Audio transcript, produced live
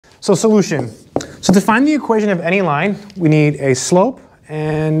So solution. So to find the equation of any line, we need a slope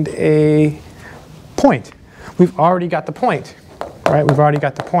and a point. We've already got the point, right? We've already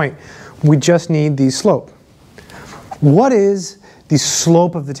got the point. We just need the slope. What is the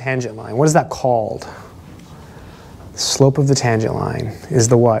slope of the tangent line? What is that called? The slope of the tangent line is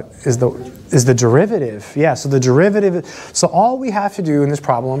the what? Is the derivative. Yeah, so the derivative. So all we have to do in this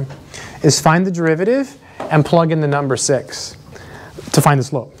problem is find the derivative and plug in the number 6 to find the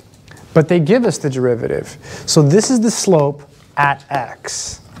slope. But they give us the derivative. So this is the slope at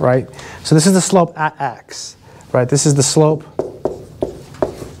x, right? So this is the slope at x, right? This is the slope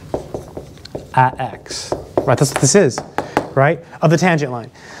at x, right? That's what this is, right? Of the tangent line.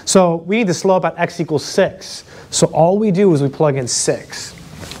 So we need the slope at x equals 6. So all we do is we plug in 6.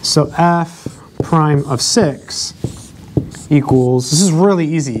 So f prime of 6 equals, this is really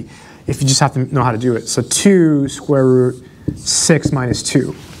easy if you just have to know how to do it. So 2 square root 6 minus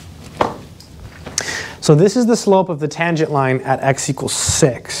 2. So this is the slope of the tangent line at x equals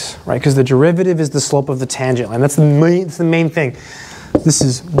 6, right? Because the derivative is the slope of the tangent line. That's the main thing. This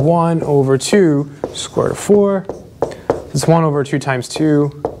is 1 over 2 square root of 4. It's 1 over 2 times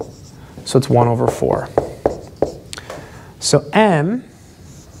 2, so it's 1 over 4. So m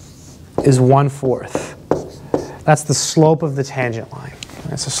is 1/4. That's the slope of the tangent line.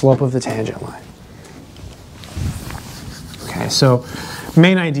 That's the slope of the tangent line. Okay, so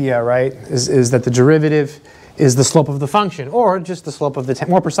main idea, right, is that the derivative is the slope of the function, or just the slope of the,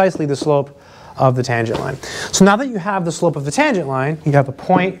 more precisely, the slope of the tangent line. So now that you have the slope of the tangent line, you have a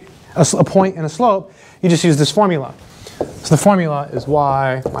point and a slope, you just use this formula. So the formula is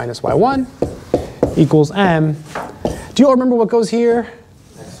y minus y1 equals m. Do you all remember what goes here?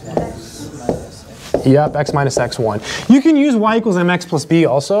 Yep, x minus x1. You can use y equals mx plus b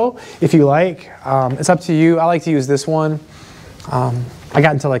also, if you like. It's up to you. I like to use this one. I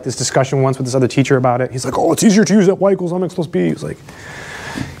got into like this discussion once with this other teacher about it. He's like, oh, it's easier to use that y equals mx plus b. He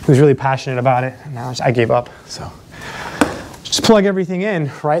was really passionate about it. And now I gave up. So just plug everything in,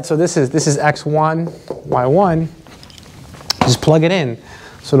 right? So this is x1, y1. Just plug it in.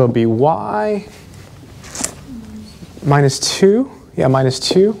 So it'll be y minus 2. Yeah, minus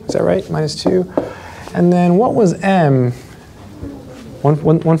 2. Is that right? Minus 2. And then what was m?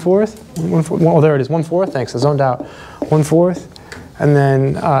 1/4? Oh, there it is. 1/4. Thanks. I zoned out. 1/4. And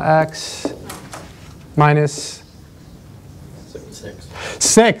then x minus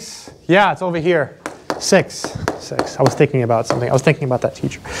 6. Yeah, it's over here. 6. I was thinking about something. I was thinking about that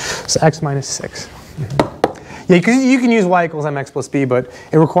teacher. So x minus 6. Yeah, you can use y equals mx plus b, but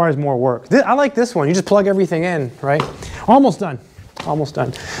it requires more work. I like this one. You just plug everything in, right? Almost done. Almost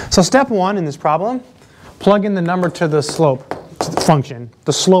done. So step 1 in this problem, plug in the number to the slope function,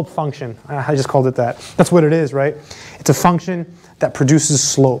 the slope function. I just called it that. That's what it is, right? It's a function that produces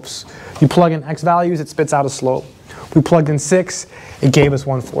slopes. You plug in x values, it spits out a slope. We plugged in 6, it gave us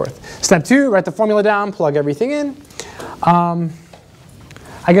 1/4. Step 2, write the formula down, plug everything in.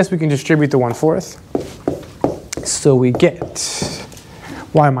 I guess we can distribute the 1/4. So we get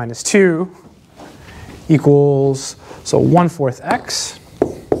y minus 2 equals, so 1/4 x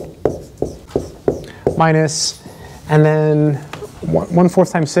minus, and then 1/4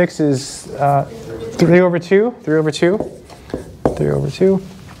 times 6 is 3 over 2, 3 over 2, 3 over 2.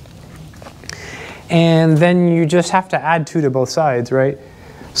 And then you just have to add 2 to both sides, right?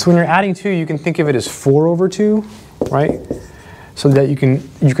 So when you're adding 2, you can think of it as 4 over 2, right? So that you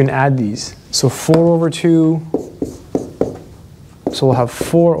can add these. So 4 over 2, so we'll have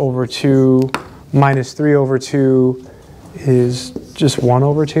 4 over 2 minus 3 over 2 is just 1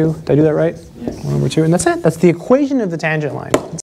 over 2. Did I do that right? Yeah. 1 over 2, and that's it. That's the equation of the tangent line.